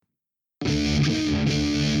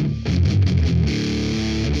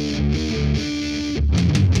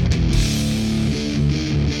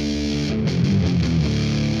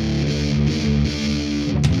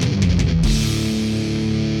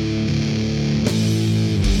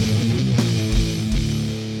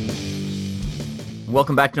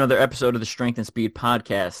Welcome back to another episode of the Strength and Speed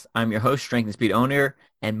Podcast. I'm your host, Strength and Speed owner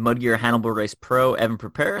and Mudgear Hannibal Race Pro, Evan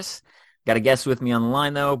Preparis. Got a guest with me on the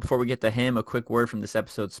line, though. Before we get to him, a quick word from this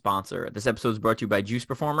episode's sponsor. This episode is brought to you by Juice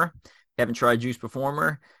Performer. If you haven't tried Juice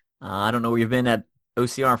Performer, I don't know where you've been at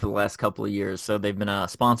OCR for the last couple of years. So they've been a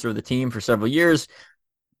sponsor of the team for several years.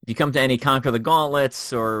 If you come to any Conquer the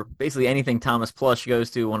Gauntlets or basically anything Thomas Plush goes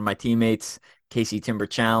to, one of my teammates, Casey Timber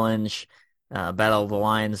Challenge, Battle of the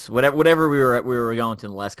Lions, whatever we were going to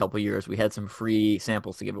in the last couple of years, we had some free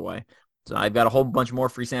samples to give away. So I've got a whole bunch more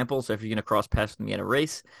free samples. So if you're going to cross paths with me at a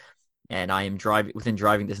race and I am within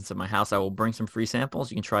driving distance of my house, I will bring some free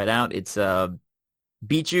samples. You can try it out. It's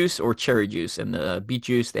beet juice or cherry juice. And the beet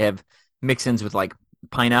juice, they have mix-ins with like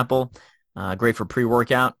pineapple, great for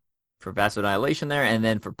pre-workout, for vasodilation there. And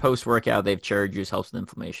then for post-workout, they have cherry juice, helps with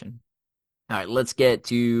inflammation. All right, let's get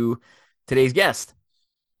to today's guest.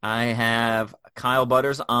 I have Kyle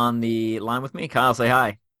Butters on the line with me. Kyle, say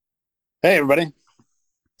hi. Hey, everybody.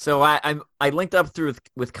 So I linked up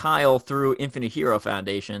with Kyle through Infinite Hero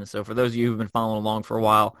Foundation. So for those of you who've been following along for a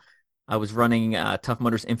while, I was running Tough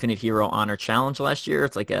Mudder's Infinite Hero Honor Challenge last year.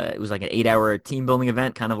 It was like an 8-hour team building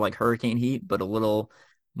event, kind of like Hurricane Heat, but a little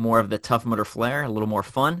more of the Tough Mudder flair, a little more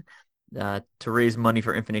fun, to raise money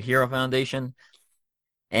for Infinite Hero Foundation.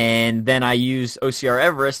 And then I used OCR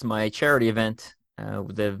Everest, my charity event.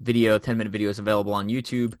 The 10-minute video is available on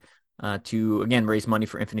YouTube to, again, raise money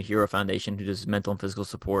for Infinite Hero Foundation, who does mental and physical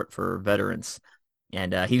support for veterans.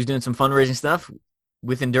 And he was doing some fundraising stuff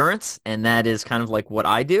with endurance, and that is kind of like what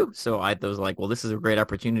I do. So I was like, well, this is a great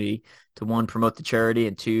opportunity to, one, promote the charity,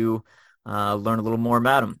 and two, learn a little more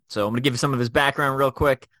about him. So I'm going to give you some of his background real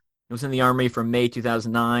quick. He was in the Army from May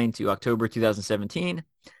 2009 to October 2017.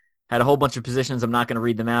 Had a whole bunch of positions. I'm not going to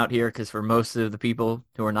read them out here because for most of the people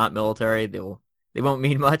who are not military, they won't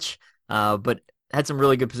mean much, but had some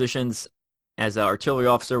really good positions as an artillery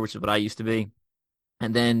officer, which is what I used to be,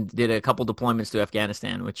 and then did a couple deployments to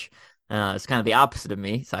Afghanistan, which is kind of the opposite of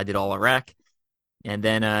me. So I did all Iraq, and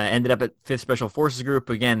then ended up at 5th Special Forces Group,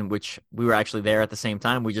 again, which we were actually there at the same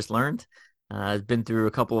time. We just learned. I've been through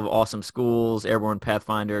a couple of awesome schools, Airborne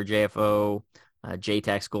Pathfinder, JFO,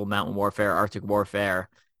 JTAC School, Mountain Warfare, Arctic Warfare,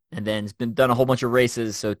 and then it's been done a whole bunch of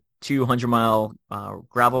races, so 200-mile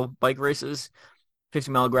gravel bike races,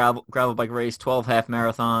 50-mile gravel bike race, 12 half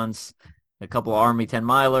marathons, a couple of Army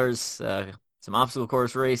 10-milers, some obstacle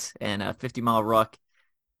course race, and a 50-mile ruck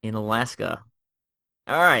in Alaska.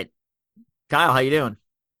 All right. Kyle, how you doing?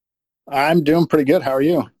 I'm doing pretty good. How are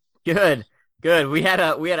you? Good. Good. We had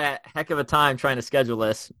a heck of a time trying to schedule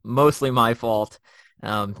this. Mostly my fault.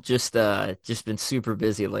 Just been super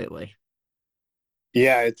busy lately.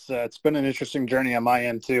 Yeah, it's been an interesting journey on my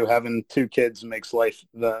end too. Having two kids makes life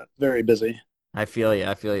very busy. I feel you.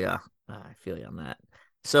 I feel you. I feel you on that.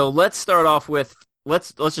 So let's start off with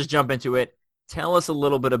let's just jump into it. Tell us a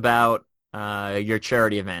little bit about your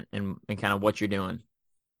charity event and kind of what you're doing.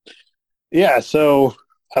 Yeah, so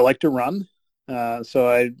I like to run.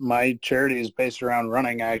 My charity is based around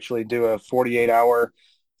running. I actually do a 48-hour,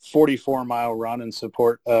 44-mile run in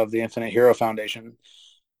support of the Infinite Hero Foundation.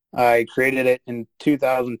 I created it in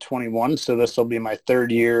 2021, so this will be my third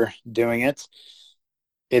year doing it.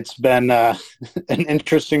 It's been an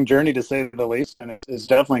interesting journey, to say the least, and it's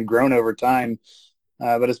definitely grown over time.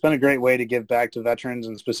 But it's been a great way to give back to veterans,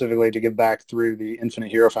 and specifically to give back through the Infinite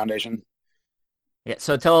Hero Foundation. Yeah.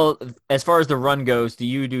 So as far as the run goes, do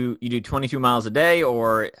you do 22 miles a day,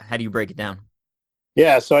 or how do you break it down?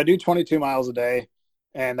 Yeah, so I do 22 miles a day,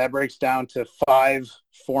 and that breaks down to 5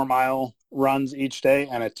 4-mile runs each day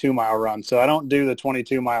and a 2-mile run. So I don't do the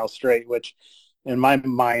 22 miles straight, which in my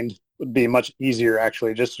mind would be much easier,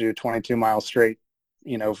 actually, just to do 22 miles straight,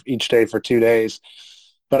 each day for 2 days.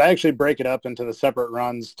 But I actually break it up into the separate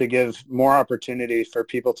runs to give more opportunity for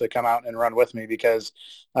people to come out and run with me, because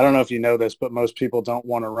I don't know if you know this, but most people don't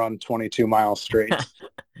want to run 22 miles straight.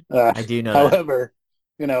 I do know that. However,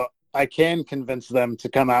 I can convince them to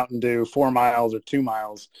come out and do 4 miles or 2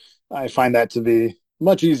 miles. I find that to be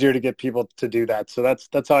much easier to get people to do that. So that's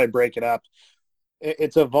how I break it up.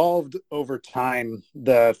 It's evolved over time.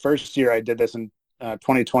 The first year I did this in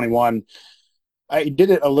 2021, I did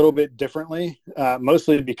it a little bit differently,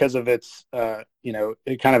 mostly because of its,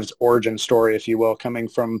 its origin story, if you will, coming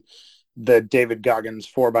from the David Goggins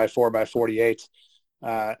 4x4x48.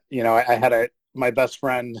 I had my best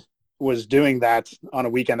friend was doing that on a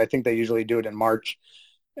weekend. I think they usually do it in March.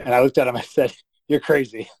 And I looked at him, I said, "You're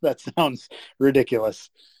crazy. That sounds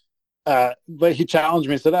ridiculous." But he challenged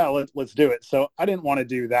me and said, "Oh, let's do it." So I didn't want to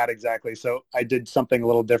do that exactly. So I did something a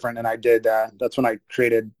little different. And I did, that's when I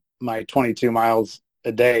created my 22 miles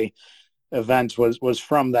a day. event was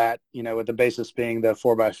from that, with the basis being the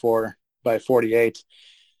 4x4 by 48.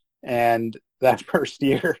 And that first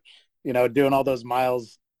year, doing all those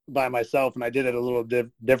miles by myself, and I did it a little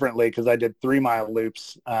differently because I did 3 mile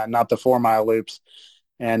loops, not the 4 mile loops.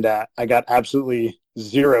 And I got absolutely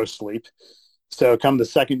zero sleep. So come the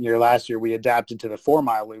second year last year, we adapted to the 4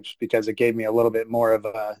 mile loops because it gave me a little bit more of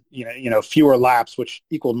a, fewer laps, which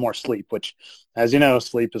equaled more sleep, which, as you know,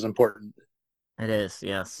 sleep is important. It is,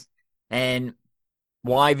 yes. And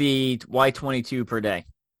why 22 per day?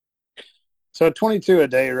 So 22 a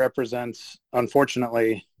day represents,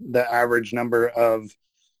 unfortunately, the average number of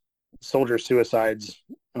soldier suicides.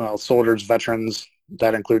 Well, soldiers, veterans,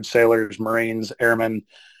 that includes sailors, Marines, airmen,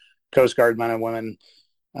 Coast Guard men and women,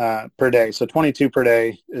 per day. So 22 per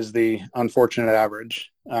day is the unfortunate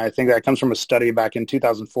average. I think that comes from a study back in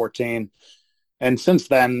 2014. And since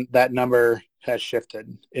then, that number has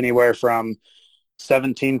shifted anywhere from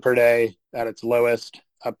 17 per day at its lowest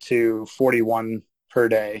up to 41 per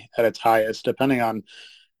day at its highest, depending on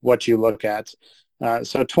what you look at.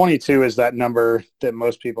 So 22 is that number that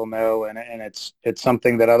most people know, and it's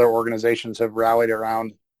something that other organizations have rallied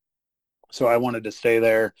around. So I wanted to stay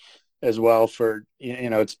there as well for,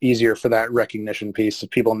 it's easier for that recognition piece so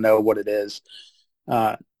people know what it is.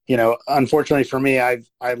 Unfortunately for me, I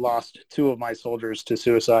lost 2 of my soldiers to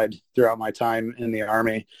suicide throughout my time in the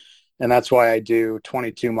Army. And that's why I do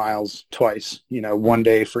 22 miles twice, one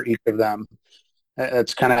day for each of them.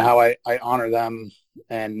 That's kind of how I honor them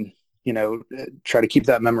and, try to keep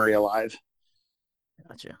that memory alive.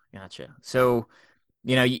 Gotcha. So,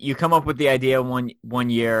 you come up with the idea one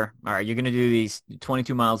year, all right, you're going to do these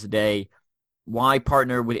 22 miles a day. Why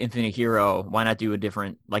partner with Infinite Hero? Why not do a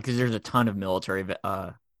different, because there's a ton of military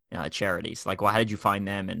charities. How did you find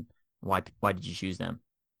them, and why did you choose them?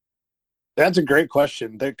 That's a great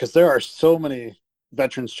question, because there are so many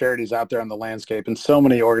veterans charities out there on the landscape and so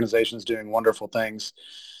many organizations doing wonderful things.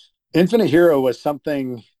 Infinite Hero was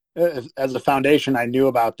something, as a foundation, I knew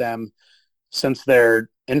about them since their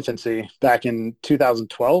infancy back in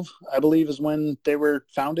 2012, I believe is when they were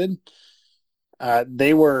founded.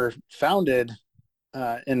 They were founded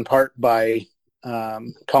in part by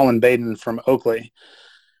Colin Baden from Oakley.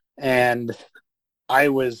 And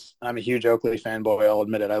I'm a huge Oakley fanboy. I'll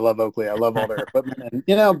admit it. I love Oakley. I love all their equipment.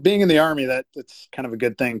 And, being in the Army, that's kind of a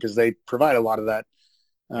good thing because they provide a lot of that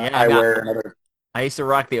eyewear and other. I used to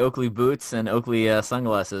rock the Oakley boots and Oakley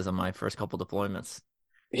sunglasses on my first couple deployments.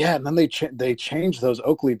 Yeah, and then they changed those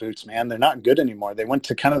Oakley boots, man. They're not good anymore. They went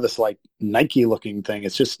to kind of this Nike looking thing.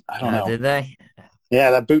 It's just, I don't know. Did they?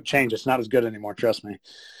 Yeah, that boot change. It's not as good anymore. Trust me.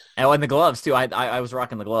 And the gloves too. I was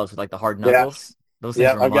rocking the gloves with the hard knuckles. Yeah. Those things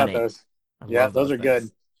are I've money. got those. Yeah, those are good.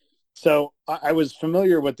 So I was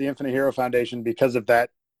familiar with the Infinite Hero Foundation because of that,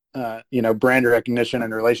 brand recognition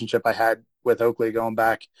and relationship I had with Oakley going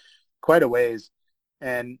back quite a ways.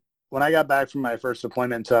 And when I got back from my first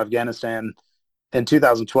deployment to Afghanistan in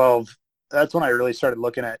 2012, that's when I really started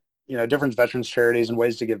looking at, different veterans charities and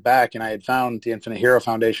ways to give back. And I had found the Infinite Hero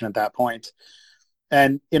Foundation at that point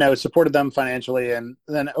and, supported them financially. And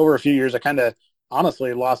then over a few years, I kind of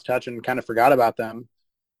honestly lost touch and kind of forgot about them.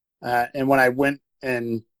 And when I went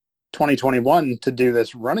in 2021 to do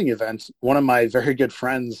this running event, one of my very good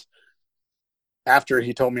friends, after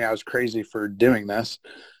he told me I was crazy for doing this,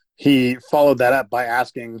 he followed that up by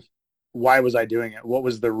asking, why was I doing it? What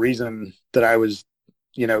was the reason that I was,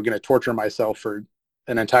 going to torture myself for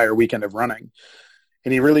an entire weekend of running?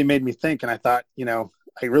 And he really made me think. And I thought,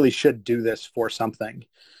 I really should do this for something.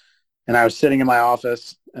 And I was sitting in my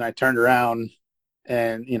office and I turned around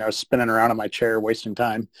and, spinning around in my chair, wasting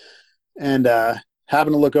time, and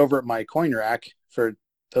having to look over at my coin rack. For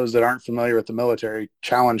those that aren't familiar with the military,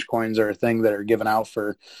 challenge coins are a thing that are given out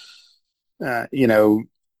for,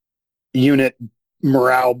 unit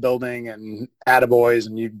morale building and attaboys,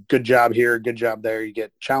 and you good job here, good job there, you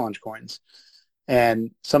get challenge coins.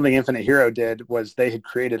 And something Infinite Hero did was they had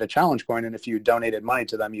created a challenge coin, and if you donated money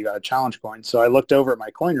to them, you got a challenge coin. So I looked over at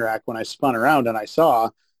my coin rack when I spun around and I saw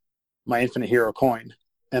my Infinite Hero coin.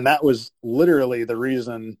 And that was literally the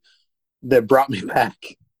reason that brought me back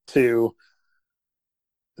to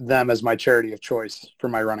them as my charity of choice for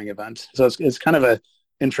my running event. So it's kind of a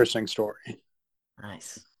interesting story.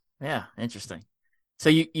 Nice. Yeah, interesting. So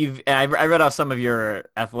I read off some of your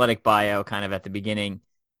athletic bio kind of at the beginning.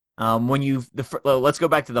 Let's go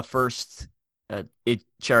back to the first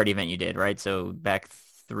charity event you did, right? So back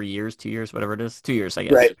 3 years, 2 years, whatever it is, 2 years, I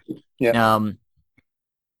guess. Right. Yeah.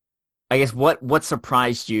 I guess what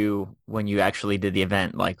surprised you when you actually did the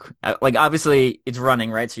event? Like obviously it's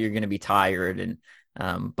running, right? So you're going to be tired, and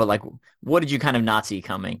but what did you kind of not see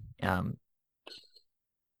coming?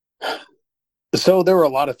 So there were a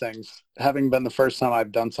lot of things. Having been the first time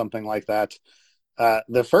I've done something like that,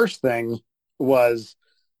 the first thing was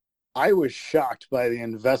I was shocked by the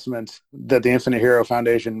investment that the Infinite Hero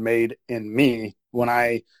Foundation made in me when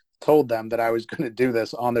I told them that I was going to do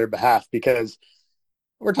this on their behalf, because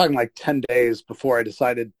we're talking like 10 days before I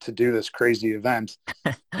decided to do this crazy event.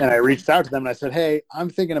 And I reached out to them and I said, hey, I'm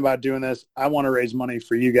thinking about doing this. I want to raise money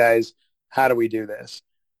for you guys. How do we do this?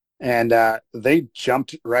 And they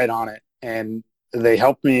jumped right on it. And they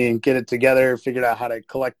helped me get it together, figured out how to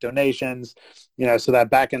collect donations, so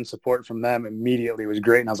that back end support from them immediately was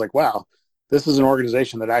great. And I was like, wow, this is an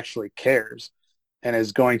organization that actually cares and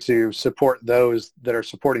is going to support those that are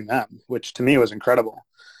supporting them, which to me was incredible.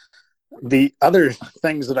 The other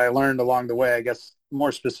things that I learned along the way, I guess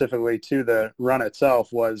more specifically to the run itself,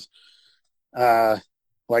 was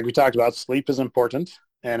like we talked about, sleep is important.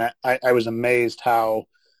 And I was amazed how,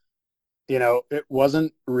 it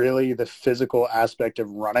wasn't really the physical aspect of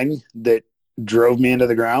running that drove me into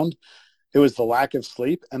the ground. It was the lack of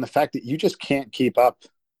sleep and the fact that you just can't keep up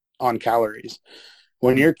on calories.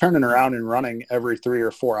 When you're turning around and running every 3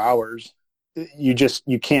 or 4 hours, you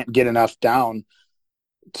can't get enough down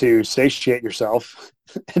to satiate yourself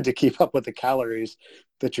and to keep up with the calories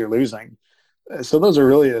that you're losing. So those are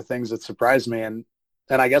really the things that surprised me. And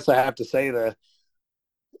I guess I have to say the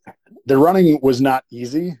running was not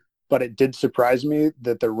easy, but it did surprise me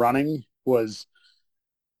that the running was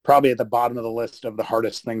probably at the bottom of the list of the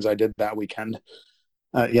hardest things I did that weekend.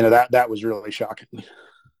 That was really shocking.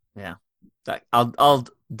 Yeah. I'll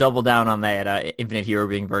double down on that. Infinite Hero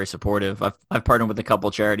being very supportive. I've partnered with a couple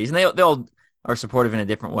charities, and they all are supportive in a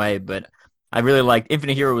different way. But I really liked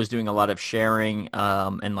Infinite Hero was doing a lot of sharing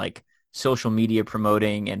and like social media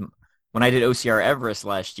promoting. And when I did OCR Everest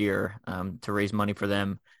last year to raise money for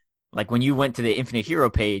them, like when you went to the Infinite Hero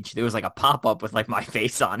page, there was like a pop up with like my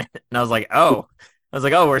face on it, and I was like, oh,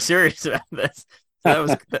 we're serious about this. So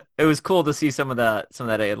it was cool to see some of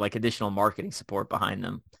that like additional marketing support behind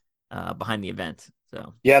them. Behind the event.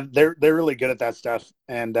 So yeah, they're really good at that stuff,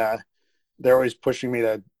 and they're always pushing me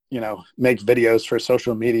to make videos for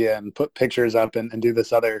social media and put pictures up and do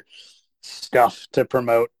this other stuff to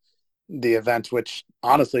promote the event, which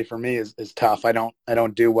honestly for me is tough. I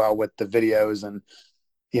don't do well with the videos, and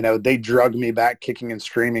they drug me back kicking and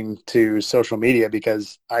screaming to social media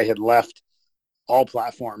because I had left all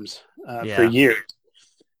platforms for years.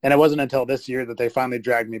 And it wasn't until this year that they finally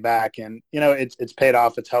dragged me back, and it's paid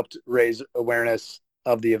off. It's helped raise awareness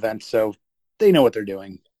of the event, so they know what they're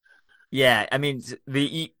doing. Yeah, I mean, for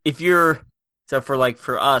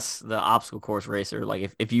us, the obstacle course racer,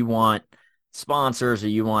 like if you want sponsors or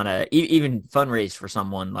you want to even fundraise for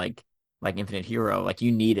someone like Infinite Hero, like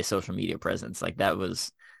you need a social media presence. Like that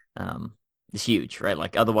was it's huge, right?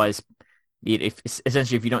 Like otherwise,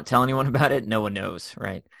 essentially if you don't tell anyone about it, no one knows,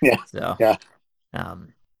 right? Yeah. So yeah.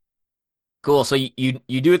 Cool. So you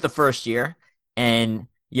do it the first year, and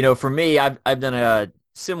for me, I've done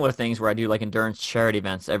similar things where I do like endurance charity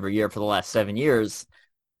events every year for the last 7 years.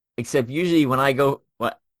 Except usually when I go,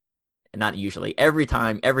 not usually, every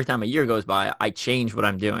time a year goes by, I change what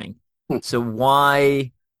I'm doing. So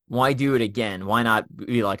why do it again? Why not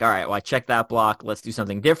be like, all right, well, I checked that block, let's do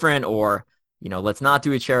something different, or let's not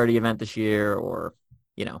do a charity event this year, or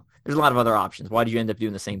there's a lot of other options. Why did you end up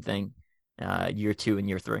doing the same thing year 2 and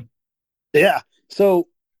year 3? Yeah. So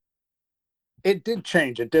it did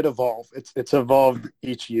change. It did evolve. It's evolved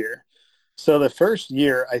each year. So the first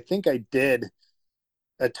year, I think I did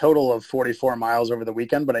a total of 44 miles over the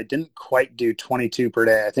weekend, but I didn't quite do 22 per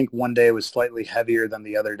day. I think one day was slightly heavier than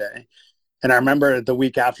the other day. And I remember the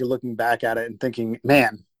week after looking back at it and thinking,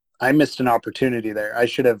 man, I missed an opportunity there. I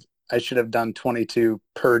should have done 22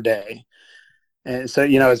 per day. And so,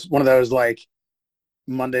 it's one of those like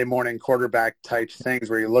Monday morning quarterback type things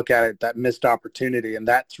where you look at it, that missed opportunity, and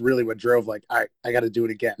that's really what drove like, all right, I got to do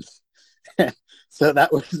it again. So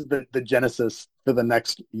that was the genesis for the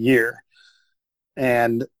next year.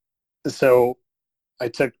 And so I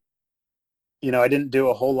took, I didn't do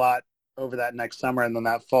a whole lot over that next summer, and then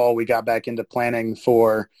that fall we got back into planning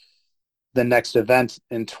for the next event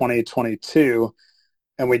in 2022,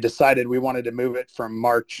 and we decided we wanted to move it from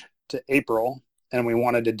March to April. And we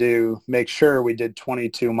wanted to make sure we did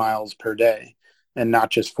 22 miles per day and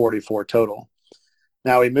not just 44 total.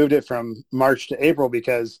 Now we moved it from March to April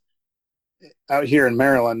because out here in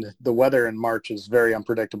Maryland, the weather in March is very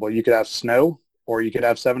unpredictable. You could have snow or you could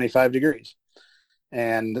have 75 degrees.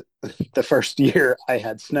 And the first year I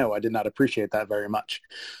had snow. I did not appreciate that very much.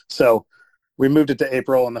 So we moved it to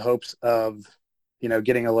April in the hopes of,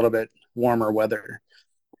 getting a little bit warmer weather.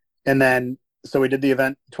 And then So we did the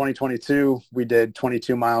event 2022. We did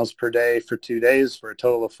 22 miles per day for 2 days for a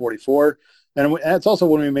total of 44. And it's also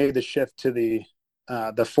when we made the shift to the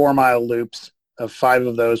 4 mile loops of 5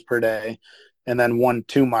 of those per day, and then 1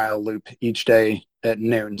 2 mile loop each day at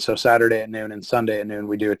noon. So Saturday at noon and Sunday at noon,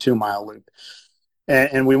 we do a 2 mile loop.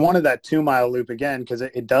 And we wanted that 2 mile loop again because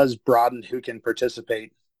it does broaden who can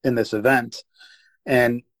participate in this event.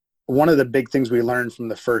 And one of the big things we learned from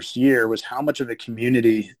the first year was how much of a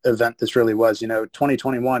community event this really was.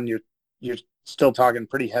 2021, you're still talking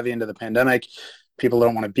pretty heavy into the pandemic. People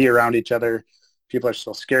don't want to be around each other. People are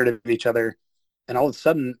still scared of each other. And all of a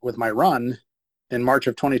sudden, with my run in March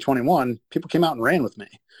of 2021, people came out and ran with me.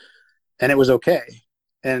 And it was okay.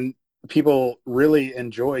 And people really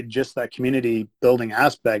enjoyed just that community building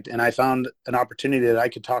aspect. And I found an opportunity that I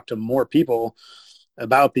could talk to more people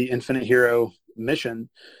about the Infinite Hero mission,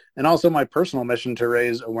 and also my personal mission to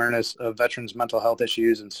raise awareness of veterans' mental health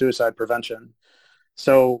issues and suicide prevention.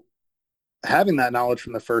 So having that knowledge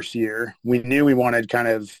from the first year, we knew we wanted kind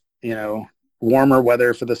of, warmer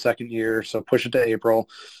weather for the second year. So push it to April,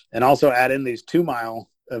 and also add in these 2 mile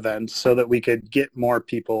events so that we could get more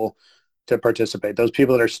people to participate. Those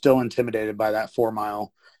people that are still intimidated by that 4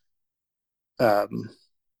 mile,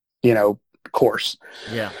 course.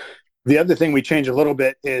 Yeah. The other thing we changed a little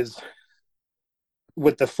bit is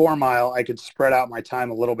with the 4 mile, I could spread out my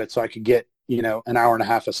time a little bit so I could get, an hour and a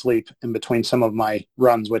half of sleep in between some of my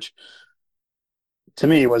runs, which to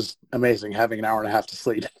me was amazing, having an hour and a half to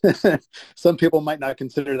sleep. Some people might not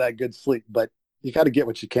consider that good sleep, but you got to get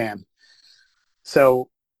what you can. So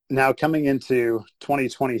now coming into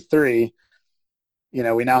 2023,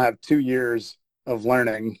 we now have 2 years of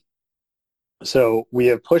learning. So we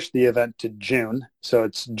have pushed the event to June. So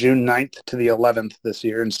it's June 9th to the 11th this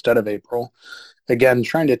year instead of April. Again,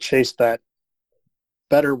 trying to chase that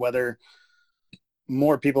better weather.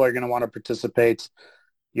 More people are going to want to participate.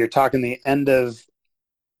 You're talking the end of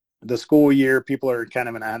the school year. People are kind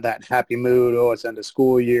of in that happy mood. Oh, it's end of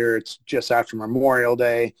school year. It's just after Memorial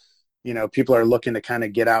Day. People are looking to kind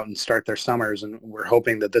of get out and start their summers, and we're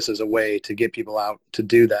hoping that this is a way to get people out to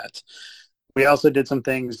do that. We also did some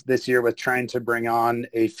things this year with trying to bring on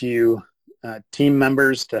a few team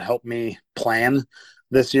members to help me plan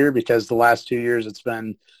this year, because the last 2 years it's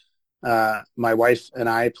been my wife and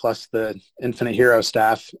I plus the Infinite Hero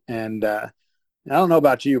staff. And I don't know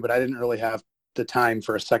about you, but I didn't really have the time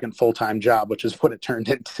for a second full-time job, which is what it turned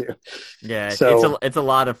into. Yeah, so it's a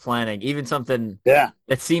lot of planning. Even something that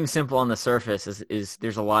seems simple on the surface is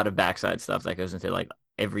there's a lot of backside stuff that goes into like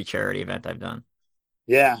every charity event I've done.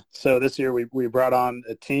 Yeah. So this year we brought on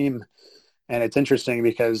a team, and it's interesting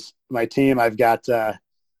because my team, I've got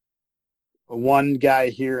one guy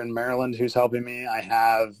here in Maryland who's helping me. I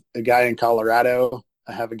have a guy in Colorado.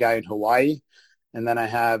 I have a guy in Hawaii. And then I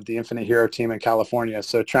have the Infinite Hero team in California.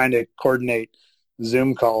 So trying to coordinate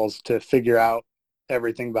Zoom calls to figure out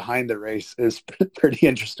everything behind the race is pretty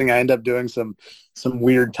interesting. I end up doing some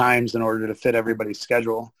weird times in order to fit everybody's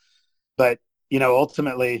schedule. But,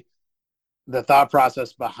 ultimately, the thought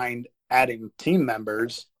process behind adding team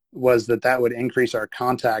members was that would increase our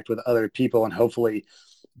contact with other people and hopefully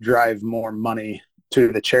drive more money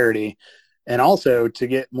to the charity, and also to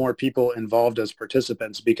get more people involved as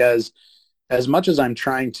participants. Because as much as I'm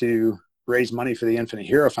trying to raise money for the Infinite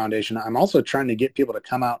Hero Foundation, I'm also trying to get people to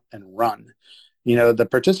come out and run. The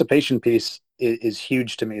participation piece is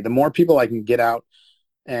huge to me. The more people I can get out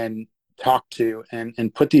and talk to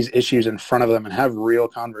and put these issues in front of them and have real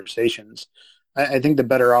conversations, I think the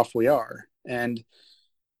better off we are. And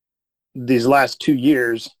these last 2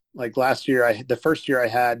 years, like last year, the first year I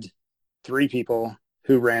had 3 people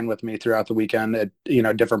who ran with me throughout the weekend at,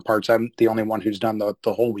 different parts. I'm the only one who's done the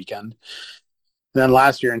whole weekend. And then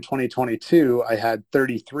last year in 2022, I had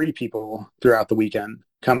 33 people throughout the weekend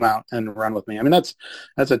come out and run with me. I mean, that's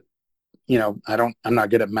a, I'm not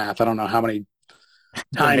good at math. I don't know how many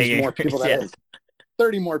times more people that is.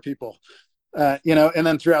 30 more people, and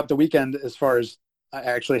then throughout the weekend, as far as I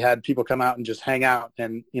actually had people come out and just hang out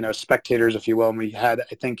and, spectators, if you will. And we had,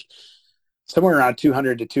 I think, somewhere around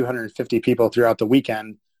 200 to 250 people throughout the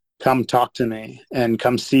weekend come talk to me and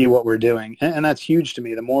come see what we're doing. And that's huge to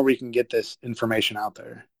me. The more we can get this information out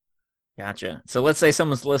there. Gotcha. So let's say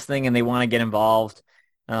someone's listening and they want to get involved.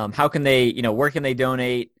 How can they, where can they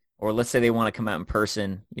donate? Or let's say they want to come out in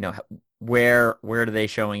person, where are they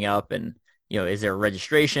showing up? And, is there a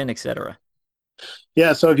registration, et cetera?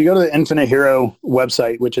 Yeah. So if you go to the Infinite Hero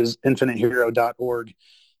website, which is infinitehero.org,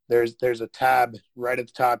 there's a tab right at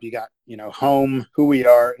the top. You got, home, who we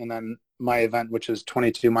are, and then my event, which is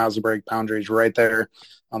 22 miles of break boundaries, right there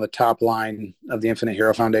on the top line of the Infinite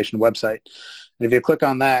Hero Foundation website. And if you click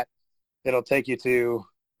on that, it'll take you to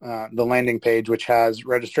the landing page, which has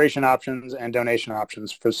registration options and donation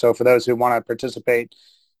options. For those who want to participate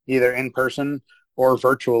either in person or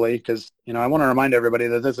virtually, because, I want to remind everybody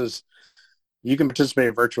that you can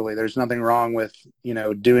participate virtually. There's nothing wrong with,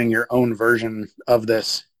 doing your own version of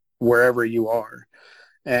this wherever you are.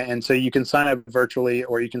 And so you can sign up virtually,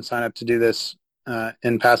 or you can sign up to do this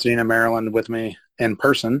in Pasadena, Maryland with me in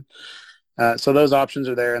person. So those options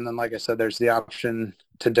are there. And then, like I said, there's the option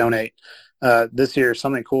to donate. This year,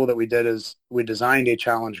 something cool that we did is we designed a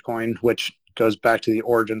challenge coin, which goes back to the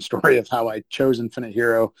origin story of how I chose Infinite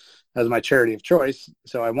Hero as my charity of choice.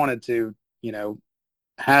 So I wanted to,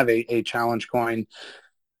 have a challenge coin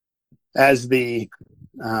as the,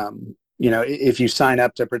 if you sign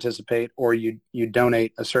up to participate or you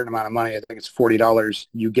donate a certain amount of money, I think it's $40,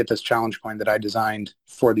 you get this challenge coin that I designed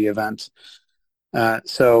for the event.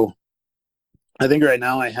 So I think right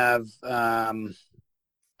now I have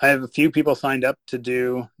a few people signed up to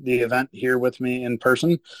do the event here with me in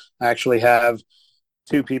person. I actually have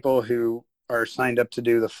 2 people who are signed up to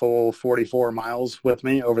do the full 44 miles with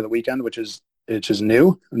me over the weekend, which is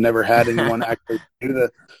new. I've never had anyone actually do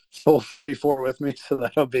the full 44 with me, so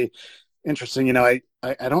that'll be interesting. I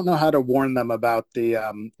don't know how to warn them about the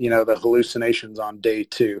the hallucinations on day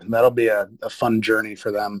 2. That'll be a fun journey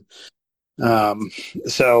for them.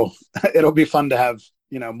 So it'll be fun to have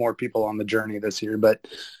more people on the journey this year. But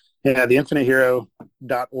yeah, the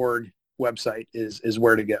infinitehero.org website is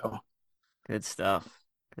where to go. Good stuff.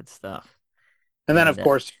 And then, of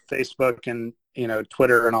course, Facebook and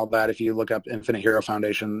Twitter and all that. If you look up Infinite Hero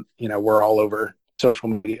Foundation, we're all over social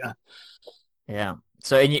media. Yeah.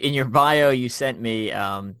 So in your bio, you sent me,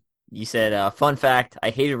 you said, fun fact, I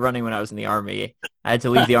hated running when I was in the Army. I had to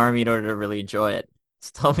leave the Army in order to really enjoy it.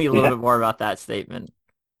 So tell me a little bit more about that statement.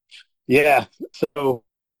 Yeah. So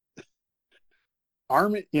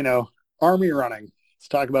Army running. Let's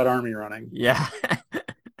talk about Army running. Yeah.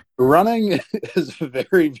 Running is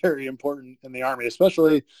very, very important in the Army,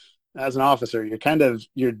 especially as an officer.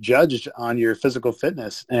 You're judged on your physical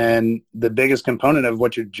fitness, and the biggest component of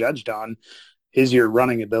what you're judged on is your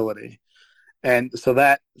running ability. And so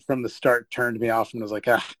that from the start turned me off and was like,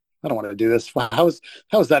 I don't want to do this. How is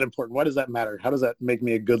that important? Why does that matter? How does that make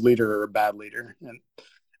me a good leader or a bad leader? And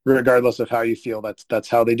regardless of how you feel, that's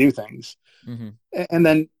how they do things. Mm-hmm. And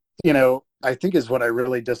then, I think is what I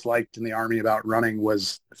really disliked in the Army about running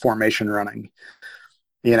was formation running.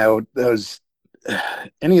 Those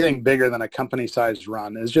anything bigger than a company-sized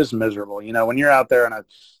run is just miserable. When you're out there on a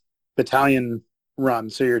battalion run,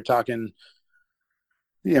 so you're talking,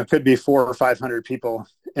 could be 400 or 500 people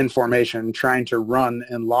in formation trying to run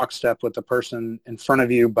in lockstep with the person in front of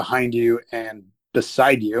you, behind you, and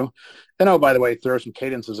beside you. And oh, by the way, throw some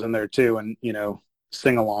cadences in there too, and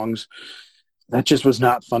sing-alongs. That just was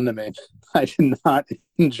not fun to me. I did not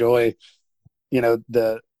enjoy,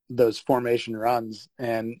 those formation runs.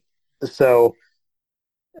 And so,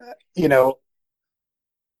 the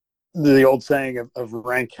old saying of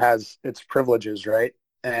rank has its privileges, right?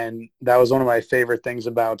 And that was one of my favorite things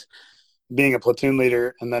about being a platoon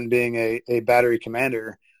leader and then being a battery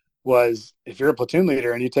commander was if you're a platoon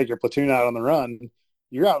leader and you take your platoon out on the run,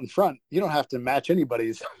 you're out in front. You don't have to match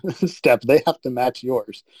anybody's step. They have to match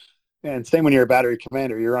yours. And same when you're a battery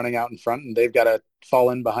commander, you're running out in front and they've got to fall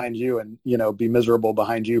in behind you and, be miserable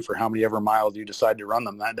behind you for how many ever miles you decide to run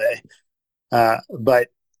them that day. But,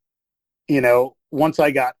 once I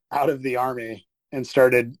got out of the Army and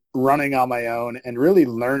started running on my own and really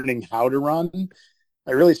learning how to run,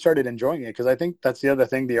 I really started enjoying it, because I think that's the other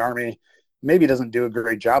thing the Army maybe doesn't do a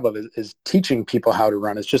great job of is teaching people how to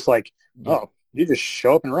run. It's just like, you just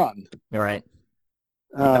show up and run. You're right.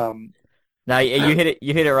 Now you hit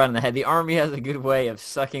it right on the head. The Army has a good way of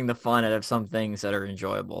sucking the fun out of some things that are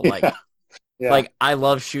enjoyable. Like I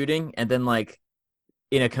love shooting, and then like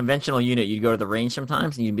in a conventional unit, you'd go to the range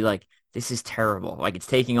sometimes and you'd be like, this is terrible. Like it's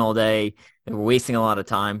taking all day, and we're wasting a lot of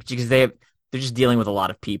time because they're just dealing with a lot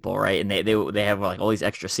of people, right? And they have like all these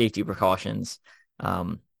extra safety precautions,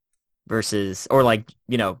 versus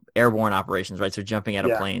airborne operations, right? So jumping out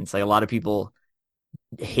of planes, like a lot of people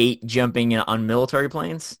hate jumping on military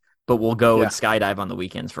planes, but we'll go and skydive on the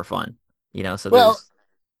weekends for fun, So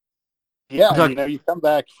you come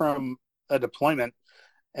back from a deployment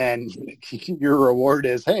and your reward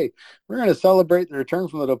is, hey, we're going to celebrate the return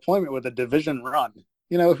from the deployment with a division run.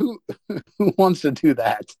 Who wants to do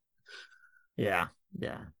that? Yeah.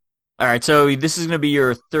 All right, so this is going to be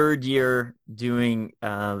your 3rd year doing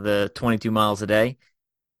the 22 miles a day.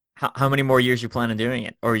 How many more years you plan on doing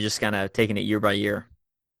it, or are you just kind of taking it year by year?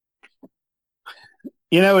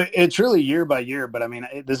 It's really year by year, but I mean,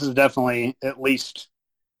 this is definitely at least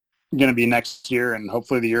going to be next year and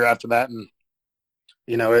hopefully the year after that. And,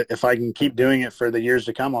 if I can keep doing it for the years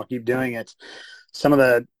to come, I'll keep doing it. Some of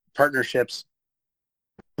the partnerships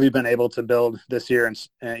we've been able to build this year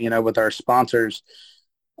and, with our sponsors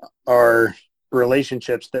are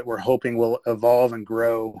relationships that we're hoping will evolve and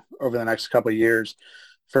grow over the next couple of years.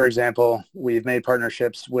 For example, we've made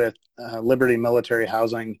partnerships with Liberty Military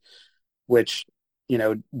Housing, which,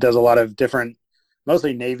 does a lot of different,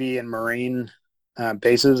 mostly Navy and Marine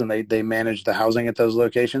bases, and they manage the housing at those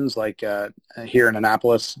locations. Like here in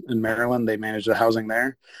Annapolis in Maryland, they manage the housing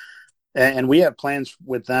there. And we have plans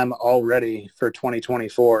with them already for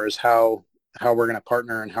 2024 is how we're going to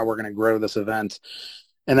partner and how we're going to grow this event.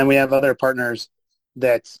 And then we have other partners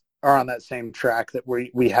that are on that same track that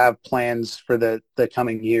we have plans for the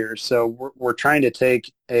coming years. So we're trying to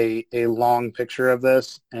take a long picture of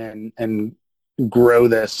this and grow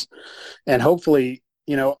this. And hopefully,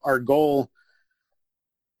 our goal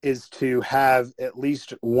is to have at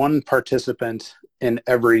least one participant in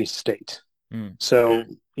every state. So,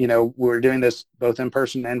 we're doing this both in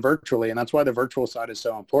person and virtually. And that's why the virtual side is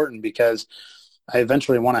so important, because I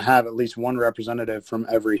eventually want to have at least one representative from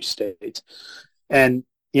every state. And,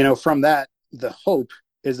 from that, the hope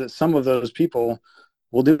is that some of those people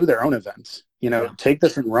will do their own events, take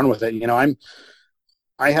this and run with it.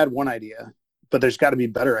 I had one idea, but there's got to be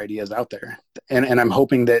better ideas out there. And I'm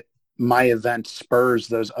hoping that my event spurs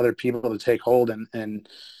those other people to take hold and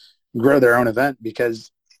grow their own event,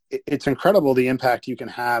 because it's incredible the impact you can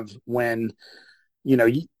have when,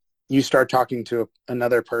 you start talking to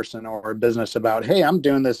another person or a business about, hey, I'm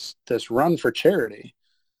doing this run for charity.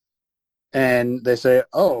 And they say,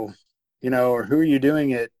 oh, or who are you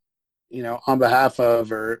doing it, on behalf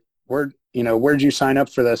of, or where'd you sign up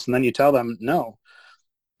for this? And then you tell them, no,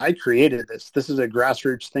 I created this. This is a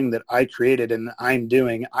grassroots thing that I created and I'm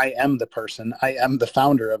doing. I am the person. I am the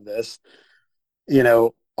founder of this.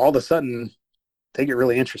 All of a sudden they get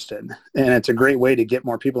really interested, and it's a great way to get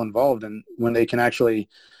more people involved. And when they can actually,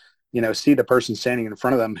 see the person standing in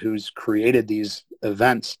front of them who's created these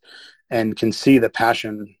events and can see the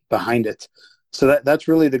passion behind it. So that's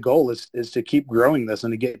really the goal is to keep growing this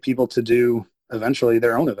and to get people to do eventually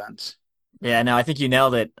their own events. Yeah, no, I think you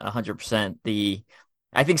nailed it 100%.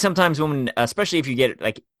 I think sometimes when, especially if you get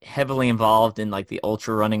like heavily involved in like the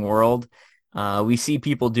ultra running world, we see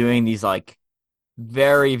people doing these like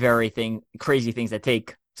very, very crazy things that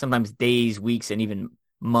take sometimes days, weeks, and even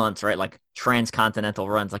months, right? Like transcontinental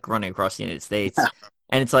runs, like running across the United States.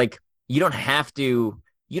 And it's like, you don't have to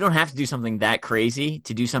do something that crazy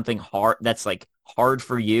to do something hard that's like hard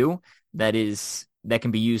for you that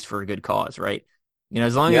can be used for a good cause, right?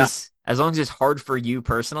 As long as it's hard for you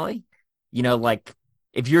personally, like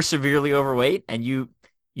if you're severely overweight and you're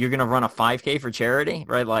going to run a 5K for charity,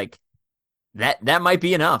 right? Like that might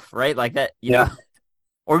be enough, right? Like that, know,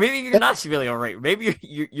 or maybe you're not severely overweight. Maybe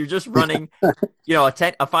you're just running, a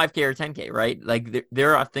 5K or 10K, right? Like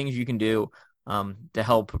there are things you can do to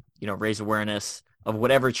help, raise awareness of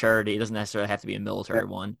whatever charity. It doesn't necessarily have to be a military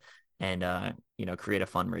one, and create a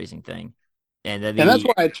fundraising thing. And that's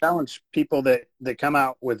why I challenge people that come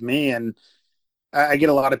out with me. And I get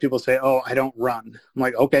a lot of people say, oh, I don't run. I'm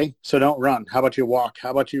like, okay, so don't run. How about you walk?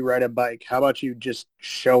 How about you ride a bike? How about you just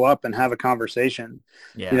show up and have a conversation?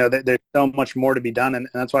 Yeah. There's so much more to be done. And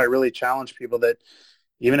that's why I really challenge people that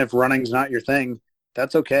even if running's not your thing,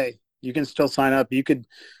 that's okay. You can still sign up. You could,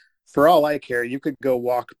 for all I care, you could go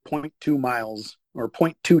walk 0.2 miles or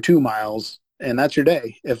 0.22 miles, and that's your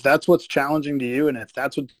day. If that's what's challenging to you, and if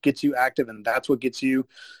that's what gets you active and that's what gets you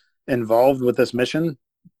involved with this mission,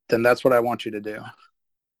 then that's what I want you to do.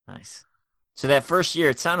 Nice. So that first year,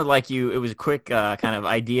 it sounded like it was a quick kind of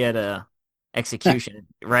idea to execution,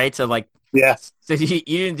 right? So like, yeah. So you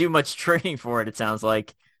didn't do much training for it, it sounds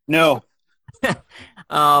like. No.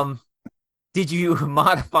 Did you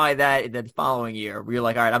modify that the following year? Were you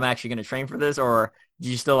like, all right, I'm actually going to train for this? Or did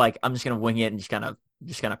you still like, I'm just going to wing it and just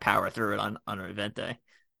kind of power through it on an event day?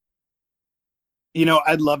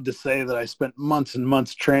 I'd love to say that I spent months and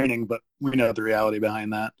months training, but we know the reality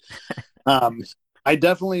behind that. I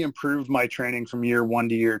definitely improved my training from year 1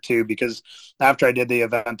 to year 2, because after I did the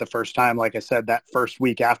event the first time, like I said, that first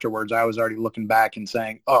week afterwards, I was already looking back and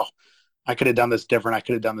saying, oh, I could have done this different. I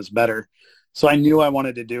could have done this better. So I knew I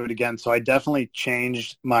wanted to do it again. So I definitely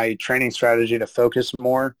changed my training strategy to focus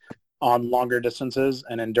more on longer distances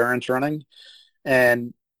and endurance running.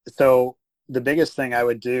 And so the biggest thing I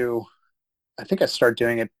would do, I think I started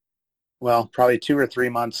doing it, probably 2 or 3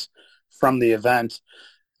 months from the event.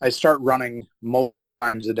 I start running multiple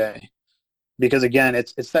times a day. because again,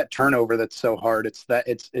 it's that turnover that's so hard.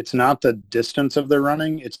 It's not the distance of the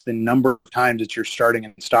running, it's the number of times that you're starting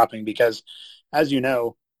and stopping, because as you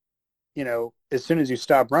know, as soon as you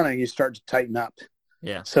stop running, you start to tighten up.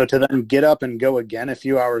 Yeah. So to then get up and go again a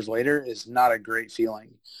few hours later is not a great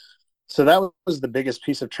feeling. So that was the biggest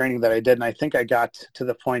piece of training that I did. And I think I got to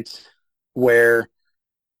the point where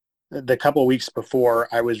the couple of weeks before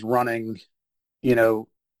I was running, you know,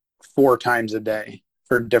 4 times a day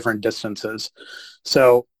for different distances.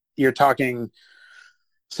 So you're talking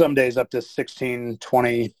some days up to 16,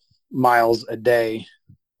 20 miles a day,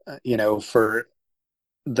 you know, for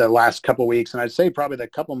the last couple of weeks. And I'd say probably the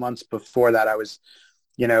couple months before that, I was,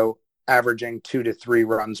 you know, averaging 2 to 3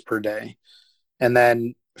 runs per day. And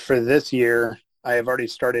then for this year, I have already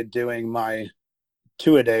started doing my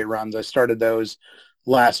 2-a-day runs. I started those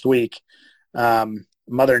last week.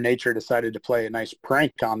 Mother Nature decided to play a nice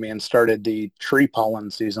prank on me and started the tree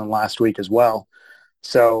pollen season last week as well.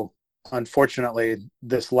 So unfortunately,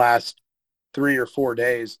 this last 3 or 4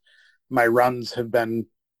 days, my runs have been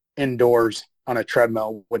indoors on a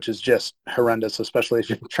treadmill, which is just horrendous, especially if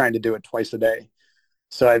you're trying to do it twice a day.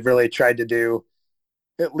 So I've really tried to do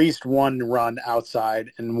at least 1 run outside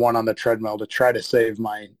and 1 on the treadmill to try to save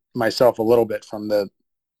myself a little bit from the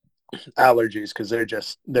allergies, because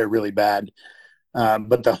they're really bad.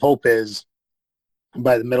 But the hope is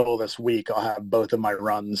by the middle of this week, I'll have both of my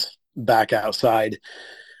runs back outside.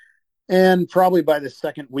 And probably by the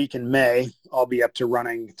second week in May, I'll be up to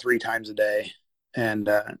running 3 times a day. And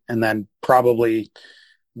then probably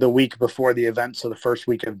the week before the event, so the first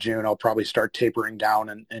week of June, I'll probably start tapering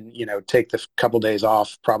down and you know, take the couple days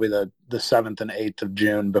off, probably the 7th and 8th of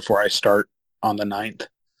June before I start on the 9th.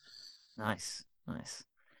 Nice.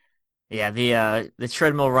 Yeah, the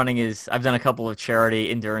treadmill running is, I've done a couple of charity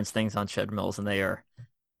endurance things on treadmills, and they are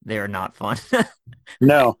not fun.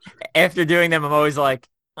 No. After doing them, I'm always like,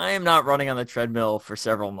 I am not running on the treadmill for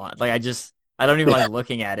several months. Like I don't even like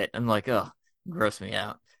looking at it. I'm like, oh, gross me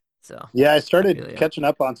out. So yeah, I started catching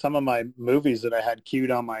up on some of my movies that I had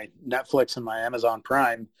queued on my Netflix and my Amazon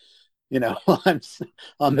Prime, you know,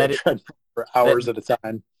 on the treadmill for hours at a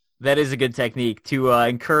time. That is a good technique to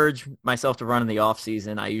encourage myself to run in the off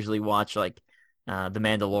season. I usually watch like The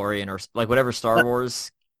Mandalorian or like whatever Star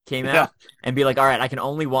Wars came out and be like, all right, I can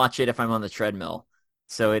only watch it if I'm on the treadmill.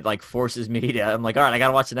 So it like forces me to, I'm like, all right, I got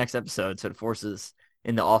to watch the next episode. So it forces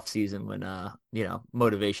in the off season when, you know,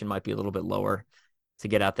 motivation might be a little bit lower to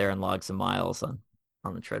get out there and log some miles on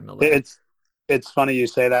the treadmill. It's funny you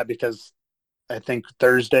say that, because I think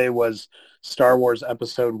Thursday was Star Wars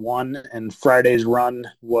Episode 1 and Friday's run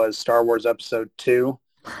was Star Wars Episode 2.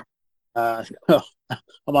 I'm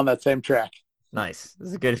on that same track. Nice. This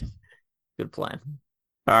is a good plan.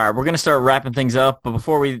 All right, we're going to start wrapping things up. But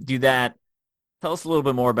before we do that, tell us a little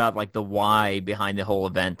bit more about like the why behind the whole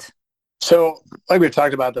event. So like we've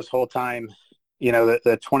talked about this whole time, you know,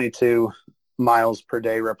 the 22 miles per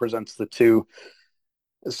day represents the 2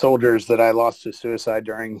 soldiers that I lost to suicide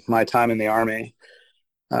during my time in the Army.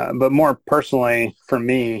 But more personally for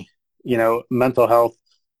me, you know, mental health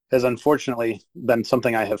has unfortunately been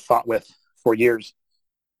something I have fought with for years.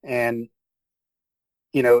 And,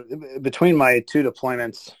 you know, between my 2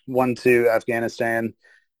 deployments, one to Afghanistan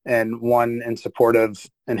and one in support of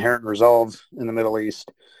Inherent Resolve in the Middle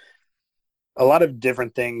East, a lot of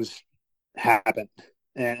different things happened.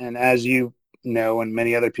 And as you know, and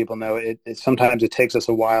many other people know, it sometimes it takes us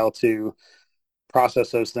a while to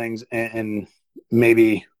process those things and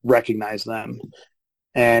maybe recognize them.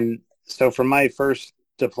 And so from my first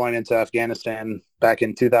deployment to Afghanistan back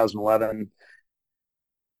in 2011,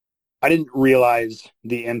 I didn't realize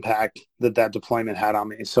the impact that deployment had on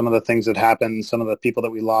me. Some of the things that happened, some of the people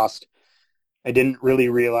that we lost, I didn't really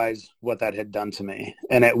realize what that had done to me.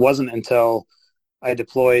 And it wasn't until I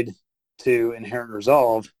deployed to Inherent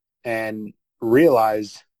Resolve and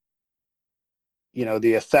realized, you know,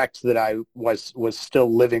 the effect that I was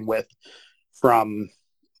still living with from,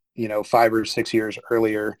 you know, 5 or 6 years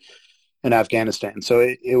earlier in Afghanistan. So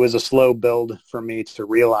it was a slow build for me to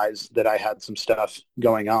realize that I had some stuff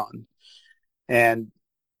going on. And,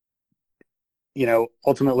 you know,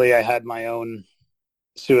 ultimately I had my own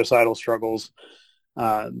suicidal struggles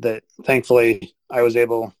that thankfully I was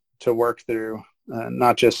able to work through,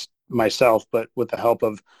 not just myself, but with the help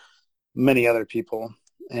of many other people.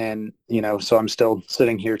 And, you know, so I'm still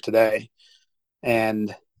sitting here today.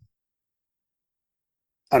 And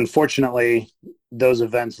unfortunately, those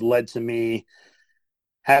events led to me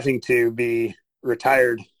having to be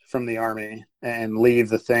retired from the Army and leave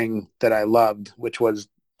the thing that I loved, which was,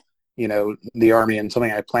 you know, the Army, and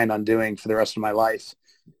something I planned on doing for the rest of my life.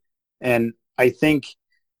 And I think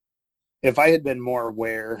if I had been more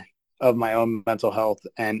aware of my own mental health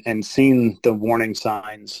and seen the warning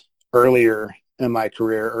signs earlier in my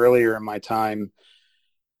career, earlier in my time,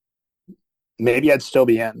 maybe I'd still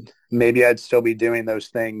be in. Maybe I'd still be doing those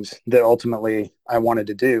things that ultimately I wanted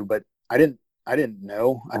to do, but I didn't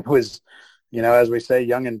know. I was, as we say,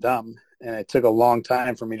 young and dumb, and it took a long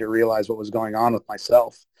time for me to realize what was going on with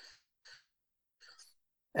myself.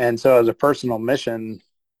 And so as a personal mission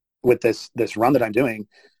with this run that I'm doing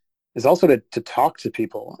is also to talk to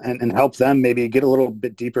people and help them maybe get a little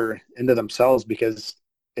bit deeper into themselves, because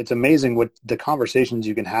it's amazing what the conversations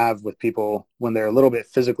you can have with people when they're a little bit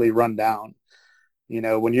physically run down.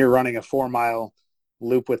 When you're running a 4-mile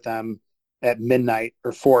loop with them at midnight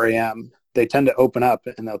or 4 a.m., they tend to open up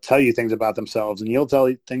and they'll tell you things about themselves, and you'll tell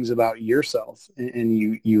things about yourself, and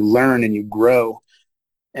you learn and you grow.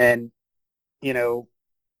 And,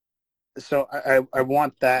 so I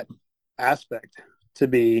want that aspect to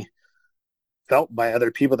be felt by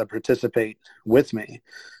other people that participate with me.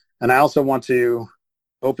 And I also want to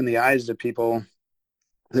open the eyes to people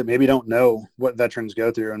that maybe don't know what veterans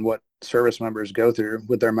go through and what service members go through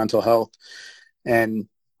with their mental health. And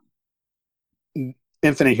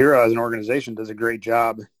Infinite Hero as an organization does a great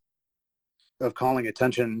job of calling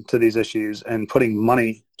attention to these issues and putting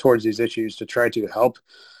money towards these issues to try to help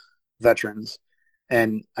veterans.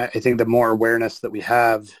 And I think the more awareness that we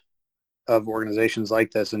have of organizations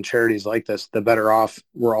like this and charities like this, the better off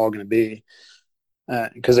we're all going to be.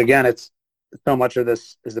 Because again, it's so much of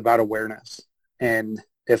this is about awareness. And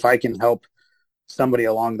if I can help somebody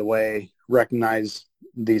along the way recognize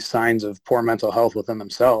these signs of poor mental health within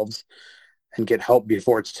themselves and get help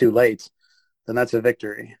before it's too late, then that's a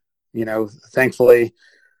victory. Thankfully,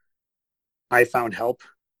 I found help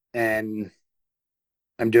and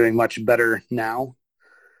I'm doing much better now,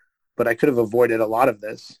 but I could have avoided a lot of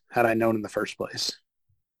this had I known in the first place.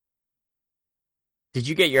 Did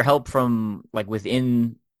you get your help from like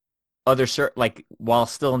within other like while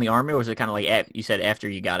still in the Army, or was it kind of like you said after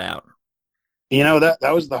you got out?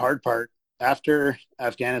 That was the hard part. After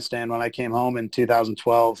Afghanistan, when I came home in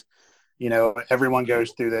 2012, everyone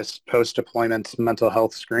goes through this post-deployment mental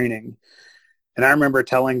health screening. And I remember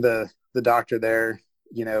telling the doctor there,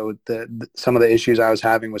 some of the issues I was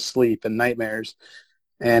having with sleep and nightmares.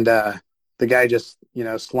 And the guy just,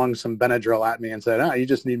 slung some Benadryl at me and said, "Oh, you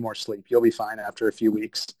just need more sleep. You'll be fine after a few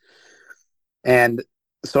weeks." And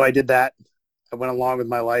so I did that. I went along with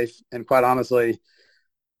my life. And quite honestly,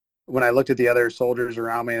 when I looked at the other soldiers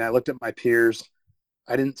around me and I looked at my peers,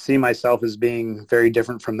 I didn't see myself as being very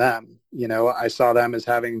different from them. I saw them as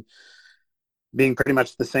being pretty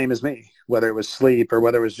much the same as me, whether it was sleep or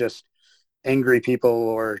whether it was just angry people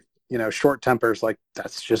or, short tempers. Like,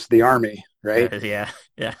 that's just the Army, right? Yeah.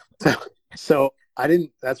 So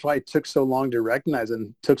that's why it took so long to recognize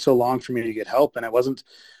and took so long for me to get help. And it wasn't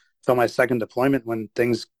until my second deployment when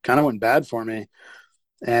things kind of went bad for me.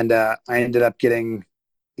 And I ended up getting,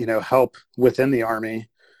 help within the Army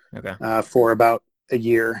for about a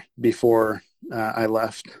year before I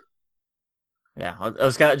left. Yeah, I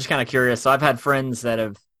was just kind of curious. So I've had friends that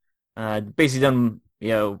have basically done,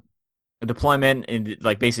 a deployment and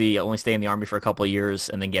like basically only stay in the Army for a couple of years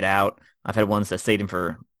and then get out. I've had ones that stayed in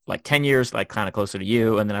for like 10 years, like kind of closer to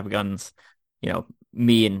you. And then I've gotten,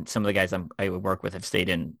 me and some of the guys I would work with have stayed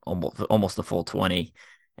in almost the full 20.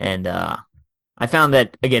 And I found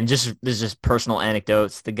that, again, this is just personal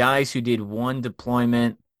anecdotes. The guys who did one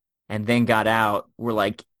deployment and then got out were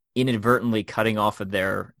like inadvertently cutting off of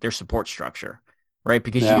their support structure, right?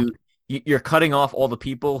 Because you're cutting off all the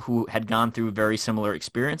people who had gone through very similar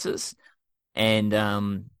experiences. And,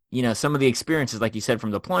 some of the experiences, like you said,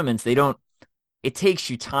 from deployments, it takes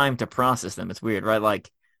you time to process them. It's weird, right?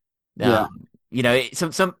 Like, and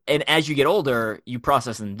as you get older, you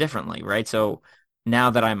process them differently, right? So now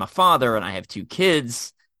that I'm a father and I have 2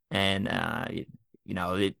 kids and,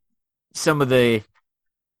 some of the,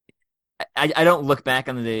 I don't look back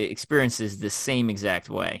on the experiences the same exact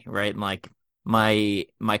way, right? Like my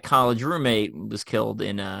college roommate was killed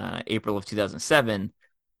in April of 2007,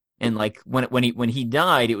 and like when he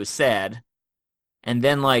died, it was sad, and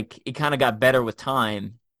then like it kind of got better with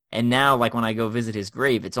time, and now like when I go visit his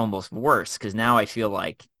grave, it's almost worse because now I feel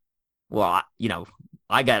like, well,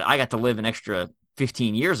 I got to live an extra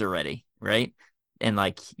 15 years already, right? And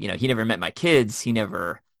like he never met my kids, he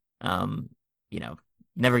never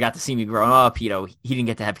never got to see me grow up. He didn't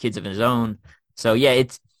get to have kids of his own. So yeah,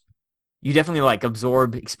 you definitely like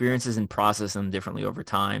absorb experiences and process them differently over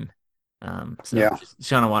time. Just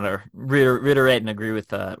kind of want to reiterate and agree with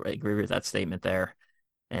that statement there.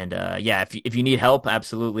 And if you need help,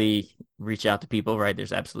 absolutely reach out to people, right?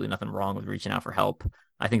 There's absolutely nothing wrong with reaching out for help.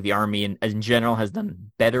 I think the Army in general has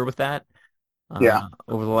done better with that Yeah.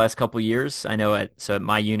 over the last couple of years. I know at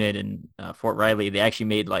my unit in Fort Riley, they actually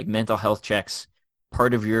made like mental health checks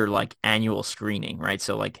part of your like annual screening, right?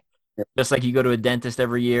 So like just like you go to a dentist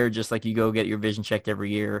every year, just like you go get your vision checked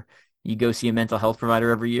every year, you go see a mental health provider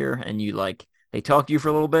every year, and you like they talk to you for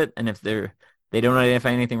a little bit, and if they don't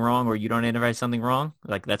identify anything wrong or you don't identify something wrong,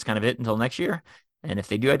 like that's kind of it until next year. And if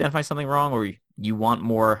they do identify something wrong or you want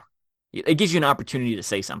more, it gives you an opportunity to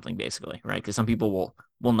say something basically, right? Because some people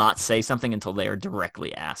will not say something until they are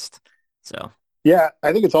directly asked. So Yeah,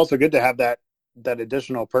 I think it's also good to have that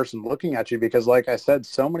additional person looking at you because, like I said,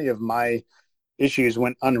 so many of my issues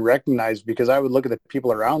went unrecognized because I would look at the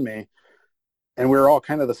people around me and we were all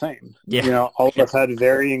kind of the same. yeah, All of yeah, us had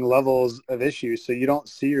varying levels of issues, so you don't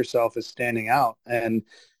see yourself as standing out. And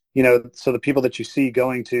so the people that you see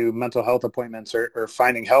going to mental health appointments or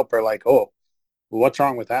finding help are like, oh, what's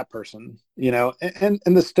wrong with that person? And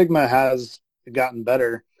the stigma has gotten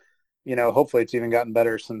better. Hopefully it's even gotten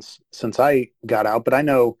better since I got out. But I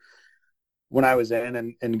know when I was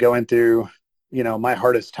in and going through, my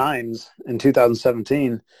hardest times in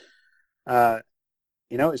 2017,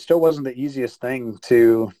 it still wasn't the easiest thing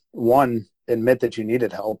to, one, admit that you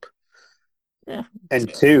needed help, yeah.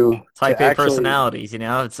 and two, to Type A actually, personalities,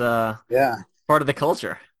 it's yeah, part of the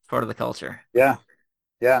culture. It's part of the culture. yeah,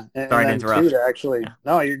 yeah. And Sorry to then two, interrupt. to actually, Yeah.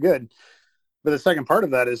 no, you're good. But the second part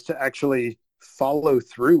of that is to actually follow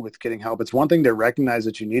through with getting help. It's one thing to recognize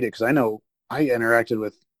that you need it, because I know I interacted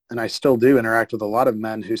with, and I still do interact with a lot of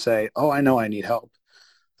men who say, oh, I know I need help.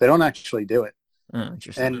 They don't actually do it. Oh,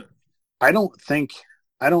 interesting. And I don't think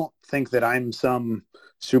I don't think that I'm some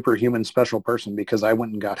superhuman special person because I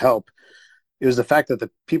went and got help. It was the fact that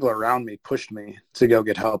the people around me pushed me to go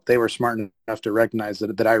get help. They were smart enough to recognize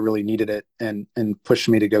that I really needed it and pushed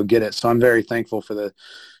me to go get it. So I'm very thankful for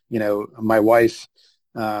my wife,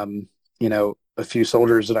 a few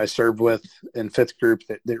soldiers that I served with in fifth group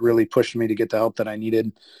that really pushed me to get the help that I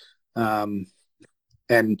needed. Um,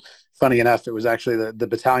 and funny enough, it was actually the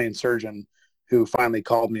battalion surgeon who finally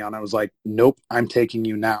called me on. I was like, nope, I'm taking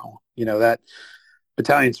you now. That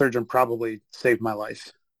battalion surgeon probably saved my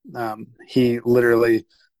life. He literally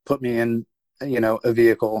put me in, a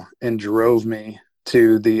vehicle and drove me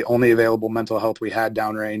to the only available mental health we had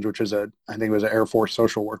downrange, which was I think it was an Air Force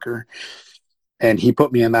social worker. And he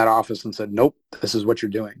put me in that office and said, nope, this is what you're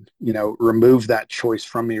doing. Remove that choice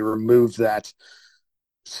from me, remove that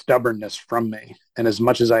stubbornness from me. And as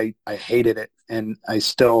much as I hated it, and I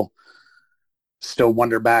still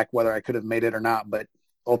wonder back whether I could have made it or not, but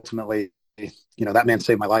ultimately, that man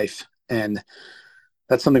saved my life. And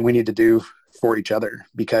that's something we need to do for each other,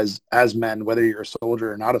 because as men, whether you're a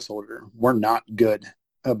soldier or not a soldier, we're not good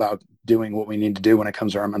about doing what we need to do when it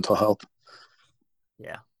comes to our mental health.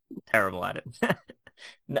 Yeah. Terrible at it.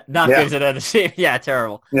 Not Yeah. good at it. Yeah,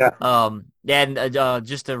 terrible. Yeah. And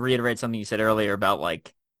just to reiterate something you said earlier about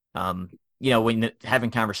like, when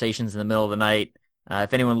having conversations in the middle of the night.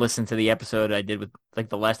 If anyone listened to the episode I did with like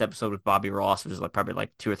the last episode with Bobby Ross, which was like probably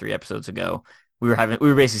like 2 or 3 episodes ago, we were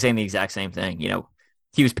basically saying the exact same thing.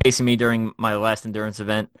 He was pacing me during my last endurance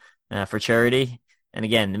event for charity, and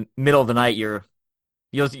again, in the middle of the night,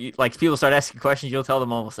 like people start asking questions, you'll tell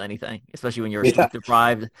them almost anything, especially when you're Yeah. sleep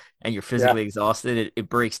deprived and you're Yeah. physically exhausted. It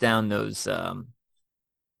breaks down those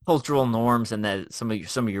cultural norms and that some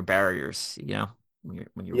of your barriers.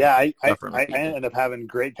 When you're Yeah. I suffering with I people. ended up having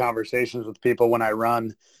great conversations with people when I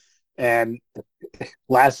run. And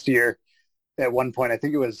last year, at one point, I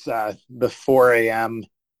think it was the 4 a.m.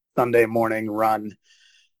 Sunday morning run,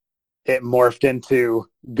 it morphed into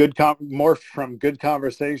morphed from good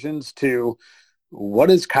conversations to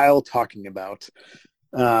what is Kyle talking about?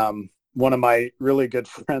 One of my really good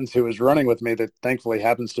friends who was running with me, that thankfully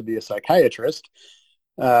happens to be a psychiatrist,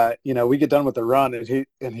 we get done with the run, and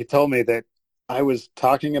he told me that I was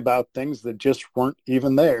talking about things that just weren't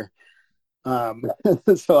even there.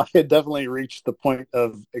 So I had definitely reached the point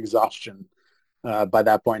of exhaustion by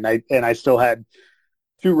that point. I still had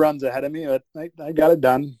 2 runs ahead of me, but I got it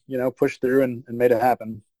done, pushed through and made it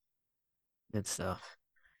happen. Good stuff.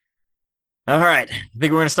 All right. I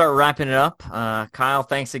think we're going to start wrapping it up. Kyle,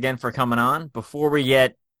 thanks again for coming on. Before we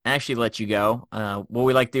actually let you go, what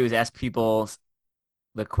we like to do is ask people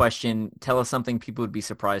the question, tell us something people would be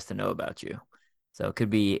surprised to know about you. So it could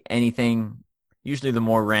be anything, usually the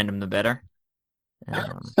more random, the better.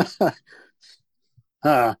 You're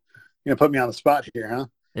gonna put me on the spot here, huh?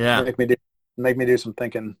 Yeah. Make me do some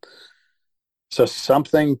thinking. So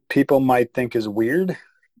something people might think is weird.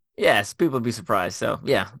 Yes, people would be surprised. So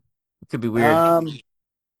yeah, it could be weird. Um,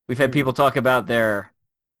 We've had people talk about their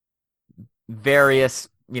various,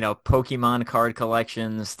 Pokemon card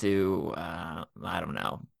collections to I don't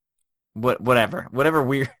know, whatever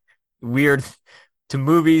weird to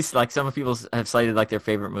movies. Like some people have cited like their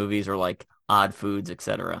favorite movies or like odd foods,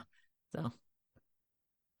 etc. So,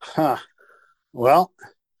 Huh. Well,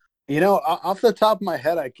 off the top of my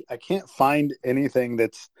head, I can't find anything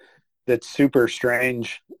that's super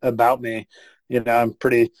strange about me. I'm a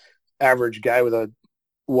pretty average guy with a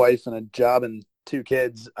wife and a job and two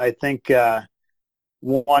kids. I think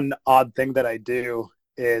one odd thing that I do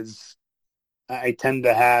is I tend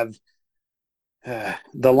to have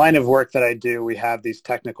the line of work that I do. We have these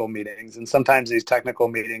technical meetings, and sometimes these technical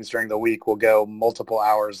meetings during the week will go multiple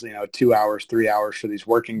hours, 2 hours, 3 hours for these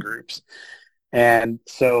working groups. And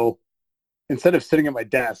so instead of sitting at my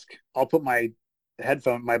desk, I'll put my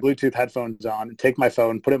Bluetooth headphones on and take my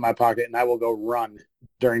phone, put it in my pocket, and I will go run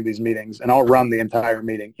during these meetings. And I'll run the entire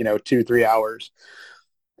meeting, 2-3 hours.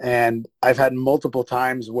 And I've had multiple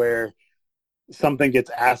times where something gets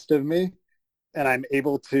asked of me and I'm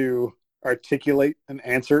able to articulate an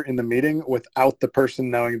answer in the meeting without the person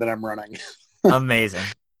knowing that I'm running. amazing.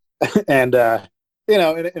 And, and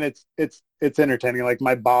it's entertaining. Like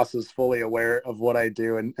my boss is fully aware of what I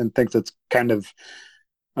do and thinks it's kind of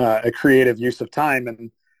a creative use of time.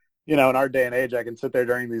 And, in our day and age, I can sit there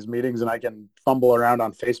during these meetings and I can fumble around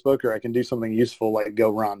on Facebook, or I can do something useful like go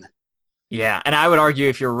run. Yeah, and I would argue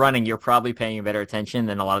if you're running, you're probably paying better attention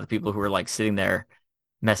than a lot of the people who are like sitting there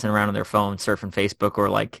messing around on their phone, surfing Facebook, or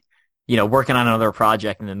like, working on another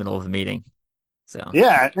project in the middle of the meeting. So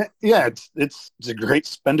yeah, it's a great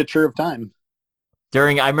expenditure of time. I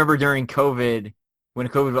remember during COVID, when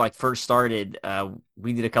COVID like first started,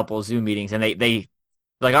 we did a couple of Zoom meetings, and they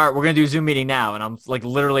like, all right, we're gonna do a Zoom meeting now, and I'm like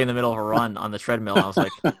literally in the middle of a run on the treadmill. And I was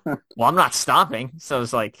like, well, I'm not stopping, so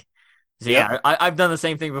it's like. So yeah, I've done the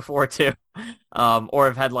same thing before too, or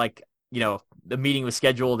I've had like the meeting was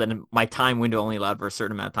scheduled and my time window only allowed for a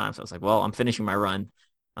certain amount of time. So I was like, well, I'm finishing my run,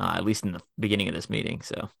 at least in the beginning of this meeting.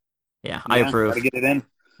 So yeah, I approve. Gotta get it in.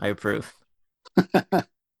 I approve. All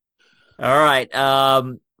right,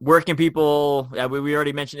 where can people? We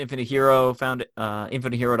already mentioned Infinite Hero. Found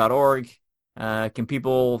infinitehero.org. Can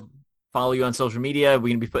people follow you on social media? We're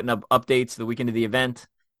gonna be putting up updates the weekend of the event.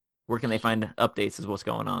 Where can they find updates as what's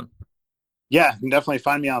going on? Yeah, you can definitely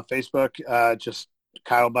find me on Facebook, just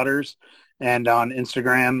Kyle Butters, and on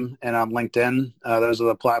Instagram and on LinkedIn. Those are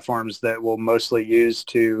the platforms that we'll mostly use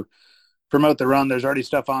to promote the run. There's already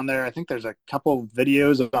stuff on there. I think there's a couple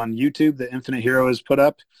videos on YouTube that Infinite Hero has put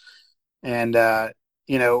up. And,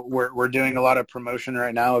 we're doing a lot of promotion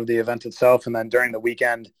right now of the event itself. And then during the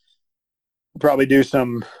weekend, probably do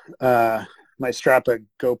some, might strap a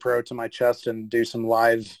GoPro to my chest and do some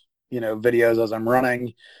live, videos as I'm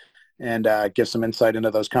running, and give some insight into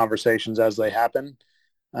those conversations as they happen.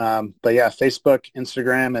 But yeah, Facebook,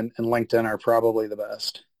 Instagram, and LinkedIn are probably the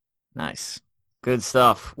best. Nice. Good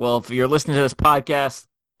stuff. Well, if you're listening to this podcast,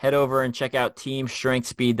 head over and check out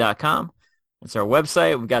teamstrengthspeed.com. It's our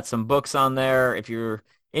website. We've got some books on there. If you're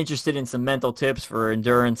interested in some mental tips for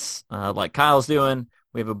endurance, like Kyle's doing,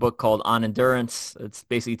 we have a book called On Endurance. It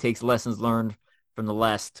basically takes lessons learned from the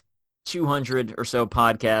last 200 or so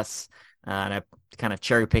podcasts, and I kind of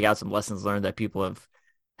cherry pick out some lessons learned that people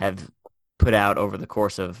have put out over the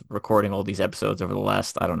course of recording all these episodes over the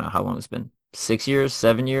last, I don't know how long it's been, 6 years,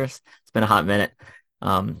 7 years. It's been a hot minute.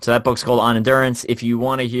 So that book's called On Endurance. If you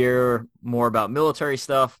want to hear more about military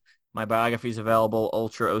stuff, my biography is available,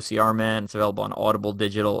 Ultra OCR Man. It's available on Audible,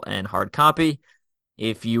 digital, and hard copy.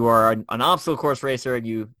 If you are an obstacle course racer and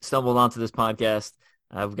you stumbled onto this podcast,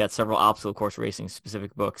 we've got several obstacle course racing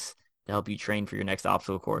specific books to help you train for your next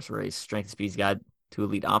obstacle course race. Strength and Speed's Guide to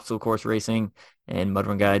Elite Obstacle Course Racing, and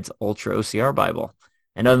Mudrun Guide's Ultra OCR Bible.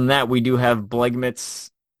 And other than that, we do have Blegmitz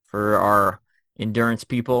for our endurance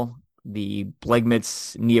people. The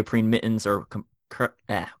Blegmitz neoprene mittens are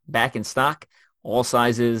back in stock, all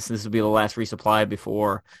sizes. This will be the last resupply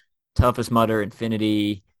before Toughest Mudder,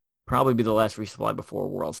 Infinity, probably be the last resupply before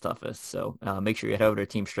World's Toughest. So make sure you head over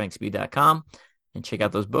to teamstrengthspeed.com and check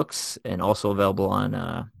out those books, and also available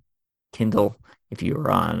on Kindle. If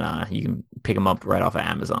you're on, you can pick them up right off of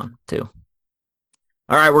Amazon too.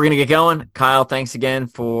 All right, we're going to get going. Kyle, thanks again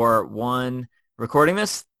for recording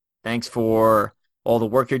this. Thanks for all the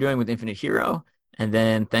work you're doing with Infinite Hero. And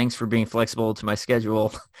then thanks for being flexible to my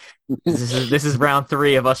schedule. This is round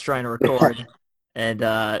 3 of us trying to record and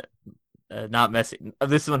not messing.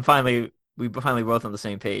 This one we finally both on the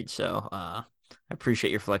same page. So I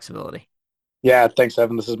appreciate your flexibility. Yeah, thanks,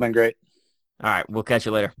 Evan. This has been great. All right, we'll catch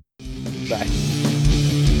you later. Bye.